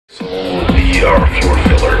be our floor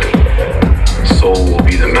filler. Soul will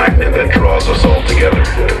be the magnet that draws us all together.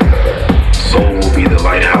 Soul will be the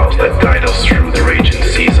lighthouse that guides us through the raging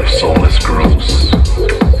seas of soulless grooves.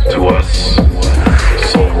 To us,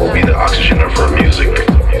 soul will be the oxygen of our music,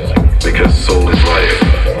 because soul is life,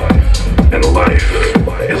 and life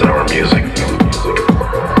is our music.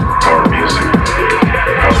 Our music.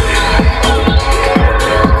 Our music.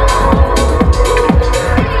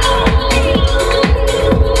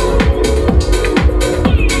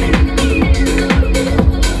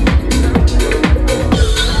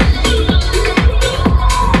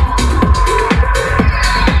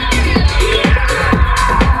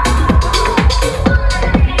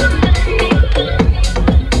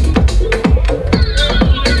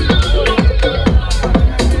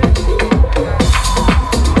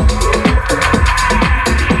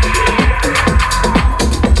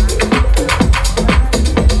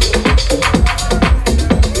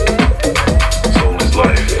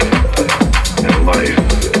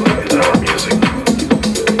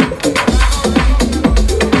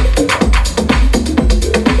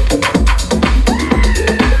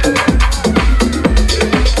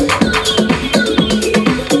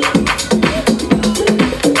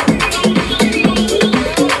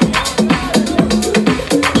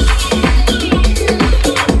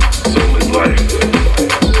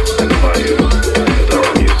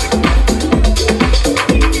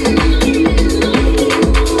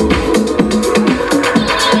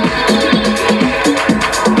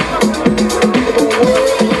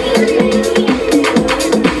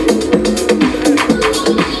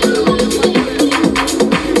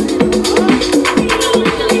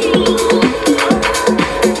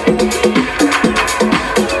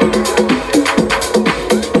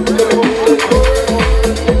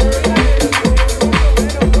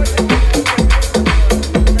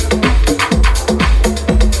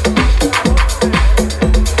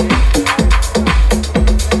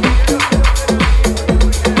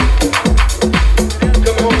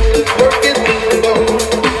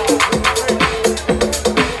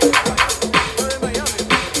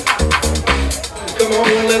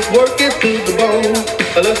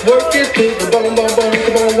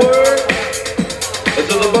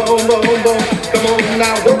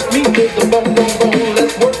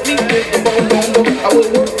 I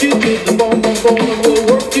will work you to the bone, bone, bone. I will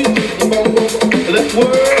work you to the bone, bone, bone. Let's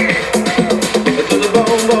work.